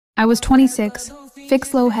iOS 26,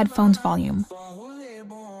 fix low headphones volume.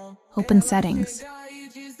 Open settings.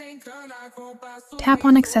 Tap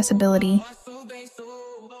on accessibility.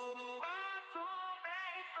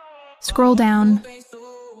 Scroll down.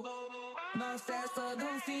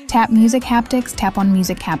 Tap music haptics, tap on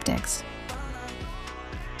music haptics.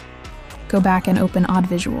 Go back and open odd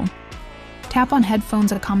visual. Tap on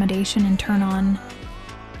headphones accommodation and turn on.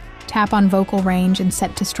 Tap on vocal range and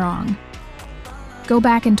set to strong. Go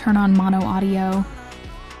back and turn on mono audio.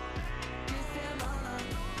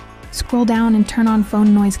 Scroll down and turn on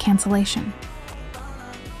phone noise cancellation.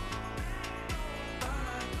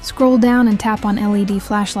 Scroll down and tap on LED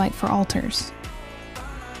flashlight for alters.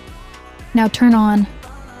 Now turn on.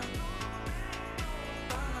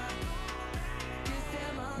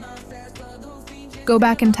 Go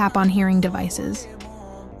back and tap on hearing devices.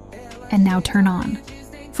 And now turn on.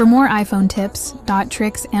 For more iPhone tips,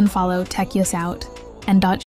 tricks, and follow Tech Us Out and